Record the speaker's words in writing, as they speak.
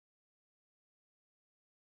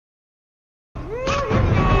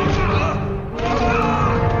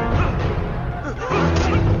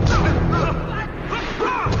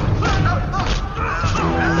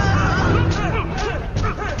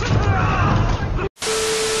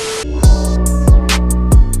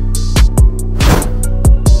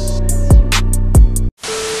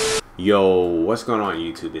Yo, what's going on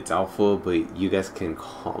YouTube? It's Alpha, but you guys can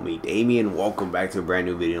call me Damien. Welcome back to a brand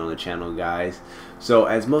new video on the channel, guys. So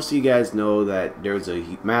as most of you guys know, that there's a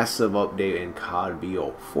massive update in COD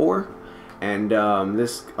BO4, and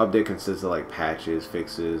this update consists of like patches,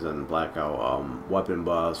 fixes, and blackout, weapon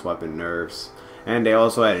buffs, weapon nerfs, and they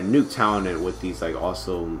also had a Nuketown in with these like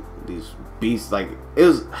these beasts. Like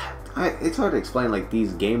it's hard to explain. Like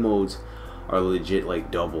these game modes are legit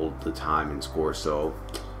like double the time and score. So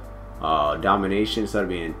domination, instead of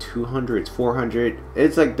being 200, it's 400.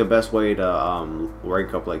 It's like the best way to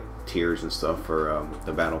rank up like tiers and stuff for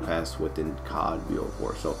the battle pass within COD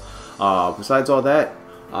BO4. So besides all that,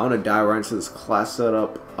 I want to dive right into this class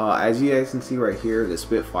setup. As you guys can see right here, the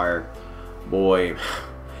Spitfire, boy,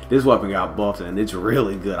 this weapon got buffed and it's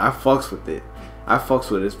really good. I fucks with it.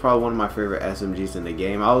 It's probably one of my favorite SMGs in the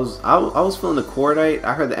game. I was feeling the Cordite.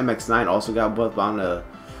 I heard the MX9 also got buffed, but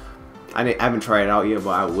I haven't tried it out yet, but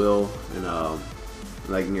I will in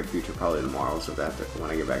like near future, probably tomorrow, so after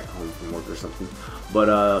when I get back home from work or something.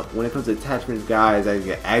 But when it comes to attachments, guys,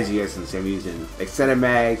 as you guys can see, I'm using extended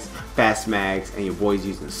mags, fast mags, and your boy's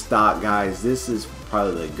using stock, guys. This is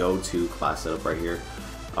probably the go-to class setup right here.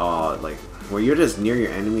 Like where you're just near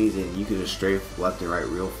your enemies and you can just strafe left and right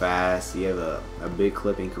real fast. You have a big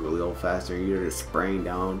clip and you can reload faster. You're just spraying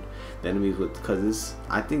down the enemies with, because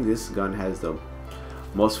I think this gun has the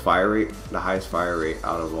most fire rate, the highest fire rate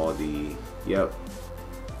out of all the, yep,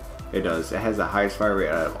 it does. It has the highest fire rate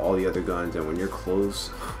out of all the other guns, and when you're close,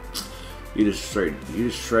 you just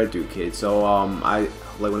shred through, kids. So I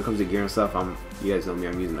like when it comes to gear and stuff, you guys know me,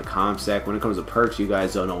 I'm using the ComSec. When it comes to perks, you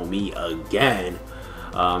guys don't know me again.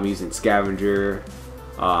 I'm using Scavenger.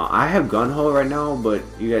 I have Gunho right now, but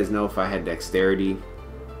you guys know if I had Dexterity,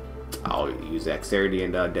 I'll use Dexterity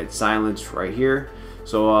and Dead Silence right here.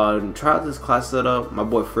 So try out this class setup. My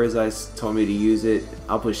boy Frizz told me to use it.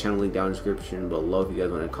 I'll put his channel link down in the description below if you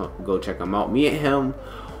guys want to go check him out. Me and him,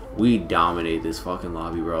 we dominated this fucking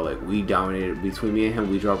lobby, bro. Like we dominated. Between me and him,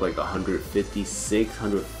 we dropped like 156,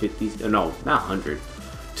 150, no, not 100,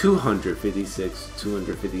 256,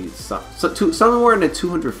 250, somewhere in the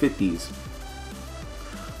 250s.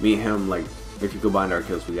 Me and him, like, if you go bind our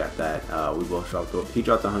kills, we got that. We both dropped. He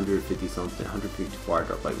dropped 150 something, 154. I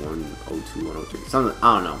dropped like 102, 103, something.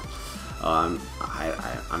 I don't know.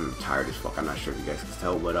 I'm tired as fuck. I'm not sure if you guys can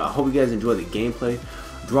tell, but I hope you guys enjoy the gameplay.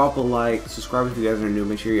 Drop a like, subscribe if you guys are new.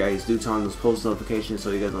 Make sure you guys do turn on those post notifications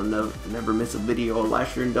so you guys will never miss a video or live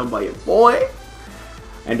stream done by your boy.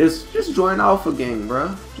 And just join Alpha Gang,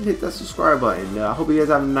 bro. Just hit that subscribe button. I hope you guys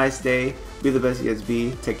have a nice day. Be the best you guys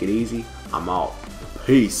be. Take it easy. I'm out.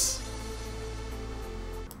 Peace.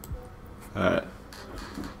 Alright.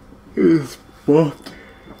 It's buffed.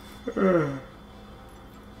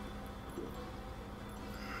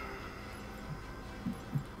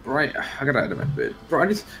 Right, I gotta add my bit. Bro, I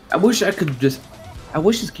wish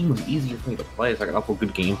this game was easier for me to play so I could upload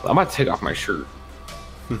good gameplay. I'm about to take off my shirt.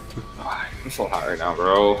 I'm so hot right now,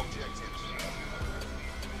 bro.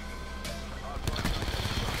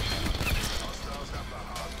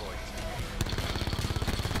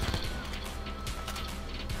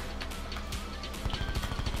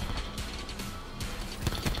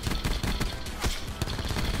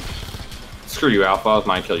 Screw you, Alpha. I was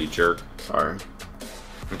mine kill, you jerk. Sorry.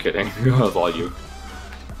 I'm kidding. That was all you.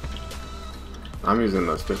 I'm using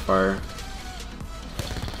the Spitfire.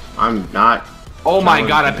 I'm not. Oh my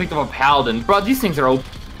god, I picked up a Paladin. Bro, these things are OP.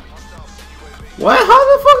 What?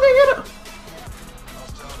 How the fuck did they get up?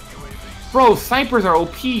 Bro, snipers are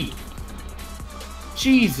OP.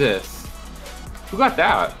 Jesus. Who got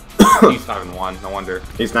that? He's 5-1, no wonder.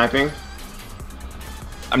 He's sniping?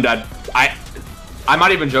 I'm dead. I'm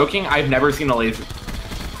not even joking. I've never seen a laser.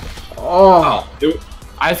 Oh.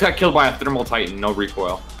 I just got killed by a thermal titan, no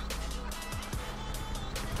recoil.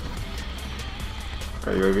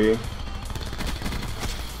 Are you ready?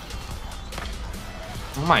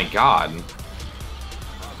 Oh my god.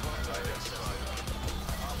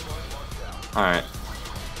 Alright.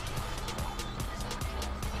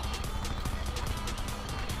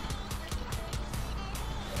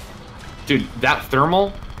 Dude, that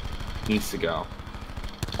thermal needs to go.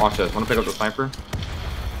 Watch this. Wanna pick up the sniper?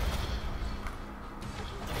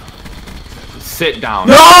 Sit down.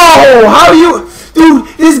 No! How you... Dude,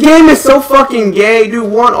 this game is so fucking gay,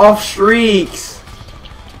 dude. One-off streaks.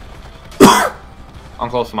 I'm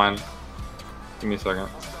close to mine. Give me a second.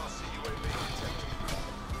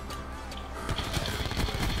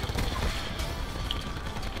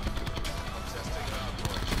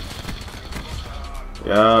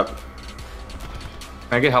 Yup. Can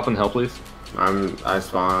I get help in hell, please? I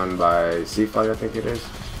spawned by C flag, I think it is.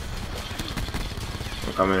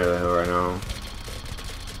 I'm coming to the hill right now.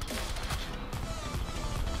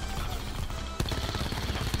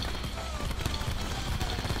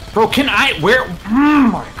 Bro, can I? Where? Oh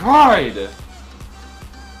my god! This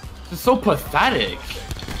is so pathetic.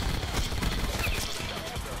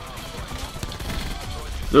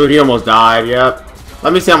 Dude, he almost died. Yep.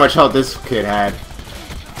 Let me see how much health this kid had.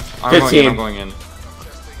 15. I'm going in.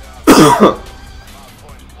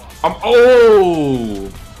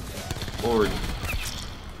 Oh! Lord.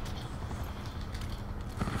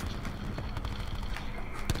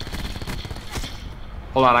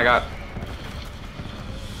 Hold on, I got.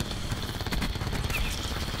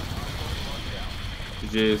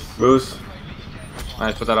 GG's. Boost.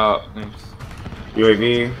 Nice, put that out. Thanks.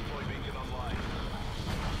 UAV.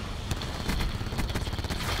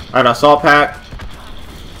 Alright, assault pack.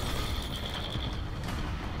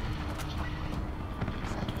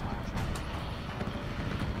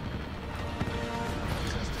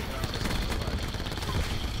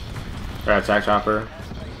 Alright, attack chopper.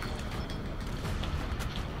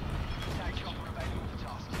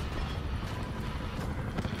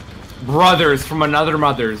 Brothers from another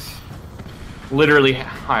mother's. Literally,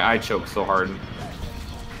 I choked so hard.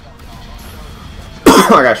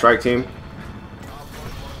 I got strike team.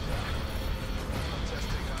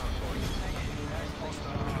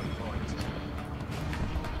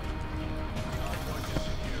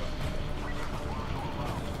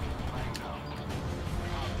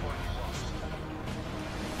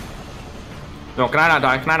 No, can I not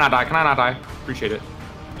die? Can I not die? Can I not die? Appreciate it.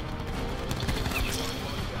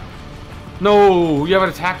 No, you have an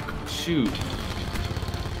attack. Shoot.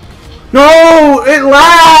 No, it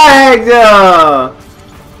lagged.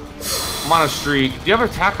 I'm on a streak. Do you have an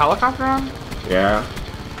attack helicopter on? Yeah.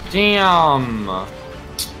 Damn.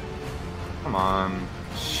 Come on.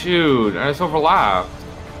 Shoot, I just overlapped.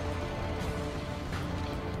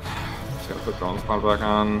 Just gotta put drone squad back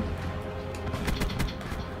on.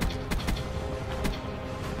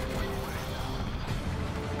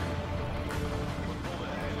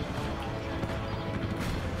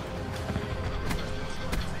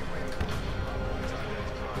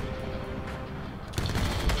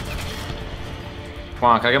 Come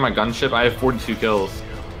on, can I get my gunship? I have 42 kills.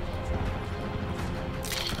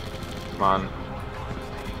 Come on.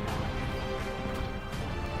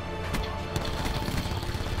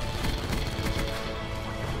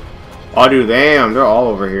 Oh, dude, damn, they're all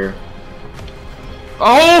over here.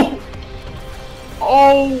 Oh!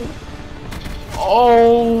 Oh!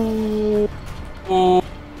 Oh! Oh!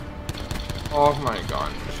 Oh my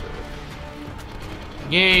god.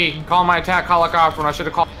 Yay! Call my attack helicopter when I should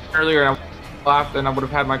have called earlier and I laughed and I would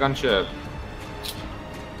have had my gunship.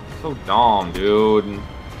 So dumb, dude.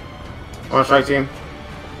 One strike team.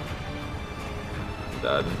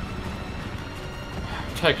 Dead.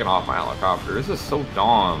 I'm taking off my helicopter. This is so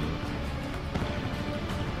dumb.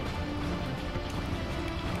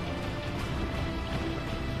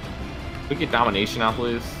 Can we get domination now,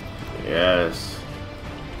 please? Yes.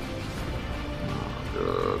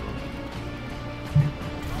 Good.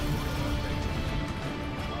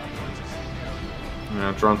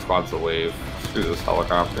 Yeah, drone squad's a wave. Screw this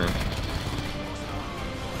helicopter.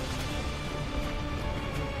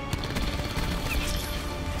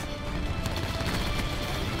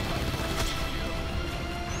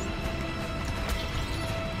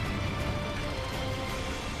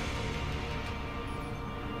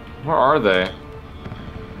 Where are they?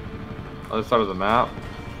 Other side of the map?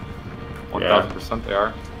 1000% they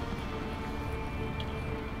are.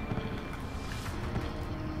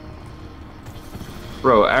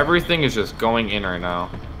 Bro, everything is just going in right now.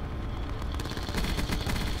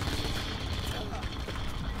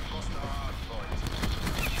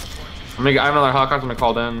 I have another helicopter to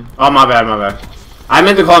called in. Oh, my bad, my bad. I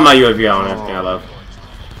meant to call my UAV on everything I love.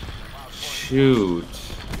 Shoot.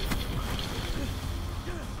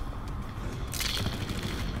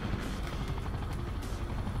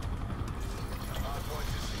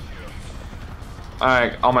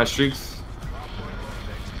 Alright, all my streaks.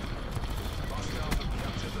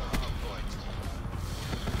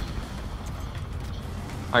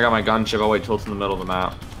 I got my gunship. I'll wait till it's in the middle of the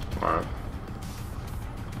map. Alright.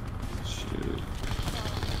 Shoot.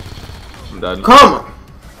 I'm dead. Come on!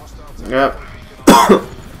 Yep.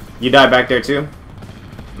 You died back there too?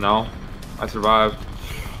 No. I survived.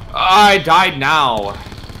 I died now.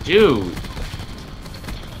 Dude.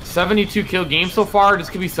 72 kill game so far. This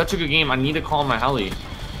could be such a good game. I need to call my heli.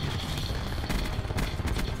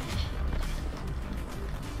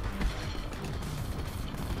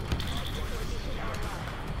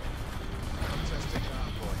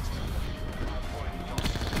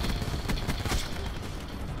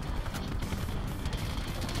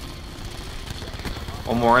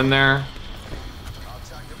 One more in there.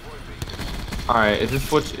 Alright, is this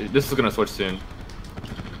switch? This is gonna switch soon.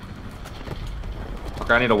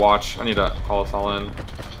 Okay, I need to watch. I need to call us all in.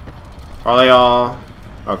 Are they all?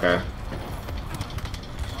 Okay.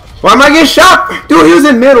 Why am I getting shot? Dude, he was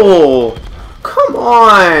in middle. Come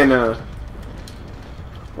on.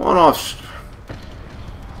 One off.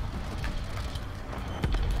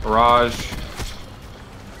 Barrage.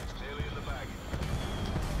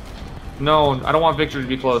 No, I don't want Victor to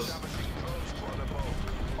be close.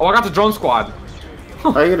 Oh, I got the drone squad.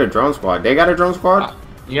 How you get a drone squad? They got a drone squad?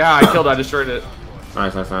 Yeah, I killed it. I destroyed it.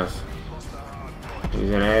 Nice, nice, nice.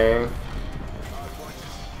 He's an A.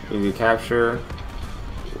 Easy capture.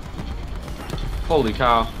 Holy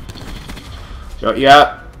cow. Yo,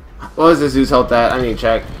 yeah. What was this dude's health at? I need to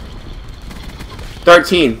check.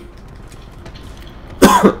 13.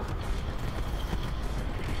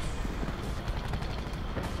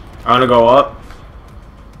 I'm gonna go up.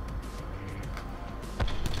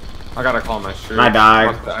 I gotta call my streak. I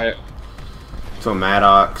died. To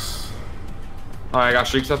Maddox. Alright, I got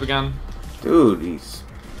streaks up again. Dude, he's...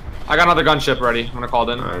 I got another gunship ready. I'm gonna call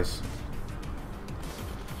it in. Nice.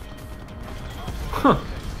 Huh.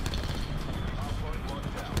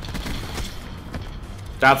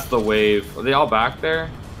 That's the wave. Are they all back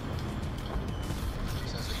there?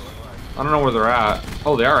 I don't know where they're at.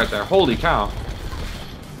 Oh, they are right there. Holy cow.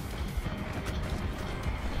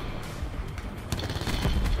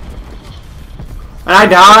 And I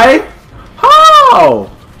died? How?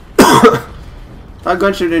 That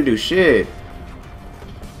gunship didn't do shit.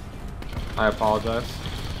 I apologize.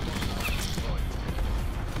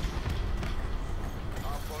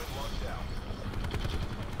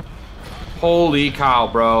 Holy cow,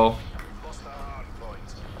 bro.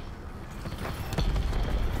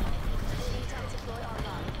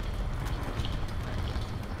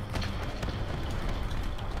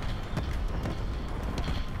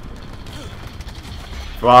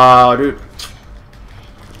 Wow, dude.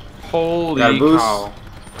 Holy Got a boost? cow.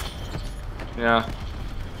 Yeah.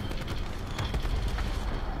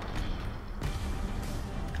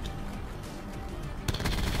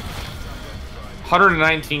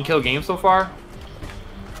 $119 kill game so far.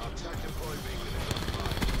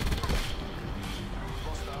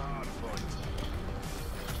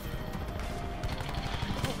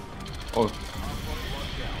 Oh.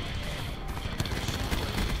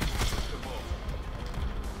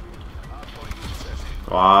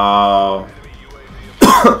 Wow.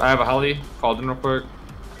 I have a heli. Called in real quick.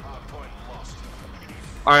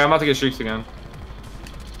 Alright, I'm about to get streaks again.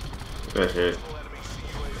 Good shit.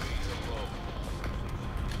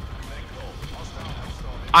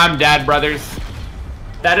 I'm dead, brothers.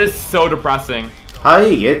 That is so depressing. How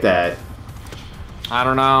do you get that? I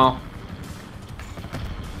don't know.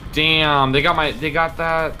 Damn, they got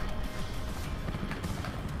that.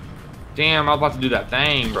 Damn, I was about to do that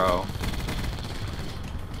thing, bro.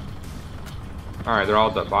 Alright, they're all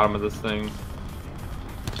at the bottom of this thing.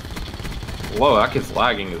 Whoa, that kid's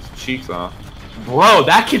lagging his cheeks off. Bro,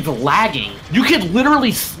 that kid's lagging. You could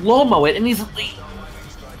literally slow-mo it and he's like...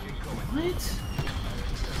 What?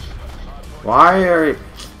 Why are...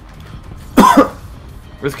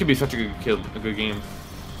 This could be such a good kill, a good game.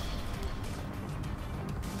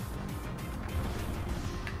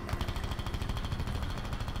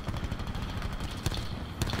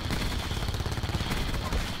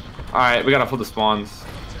 Alright, we gotta flip the spawns.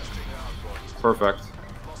 Perfect.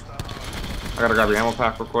 I gotta grab your ammo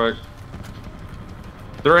pack real quick.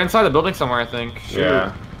 They're inside the building somewhere, I think. Shoot.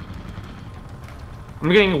 Yeah.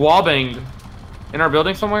 I'm getting wall banged. In our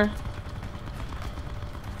building somewhere?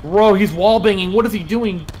 Bro, he's wall banging. What is he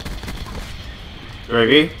doing?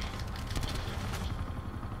 UAV?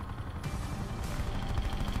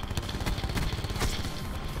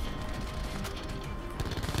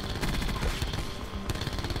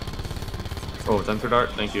 Oh, sensor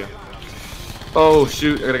dart. Thank you. Oh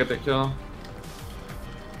shoot! I gotta get that kill.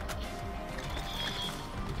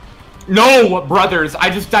 No, brothers! I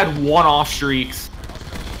just died one off streaks.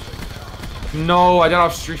 No, I died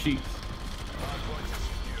off streaks.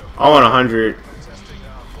 I want 100.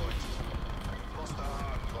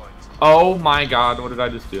 Oh my god! What did I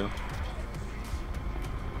just do?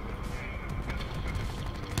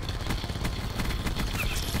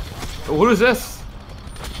 What is this?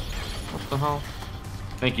 What the hell?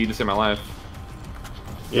 Thank you to save my life.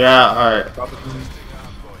 Yeah, alright.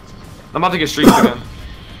 I'm about to get streaks again.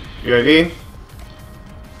 UAV?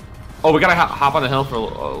 Oh, we gotta hop on the hill for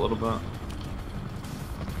a little bit.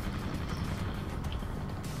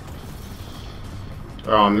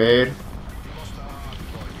 They're on mid.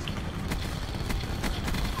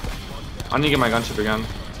 I need to get my gunship again.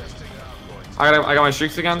 I got my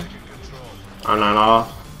streaks again. I'm not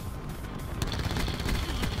off.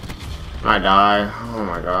 I die. Oh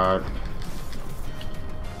my god.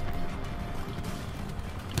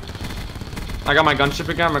 I got my gunship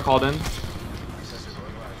again. I'm called in.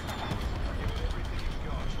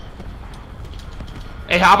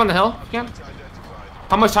 Hey, hop on the hill again.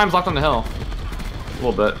 How much time's left on the hill? A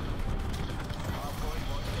little bit.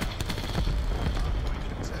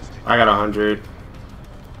 I got 100.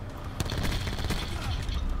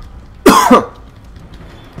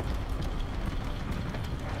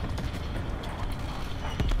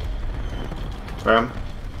 Bam.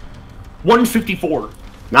 154.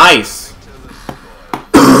 Nice.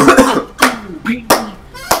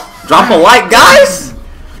 Drop a like, guys.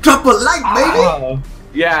 Drop a like, baby.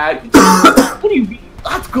 Yeah. What do you mean?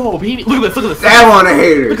 Let's go, baby. Look at this. Look at this. Damn on the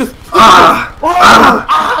haters. Look at this.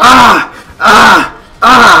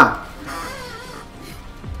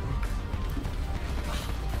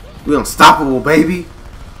 We unstoppable, baby.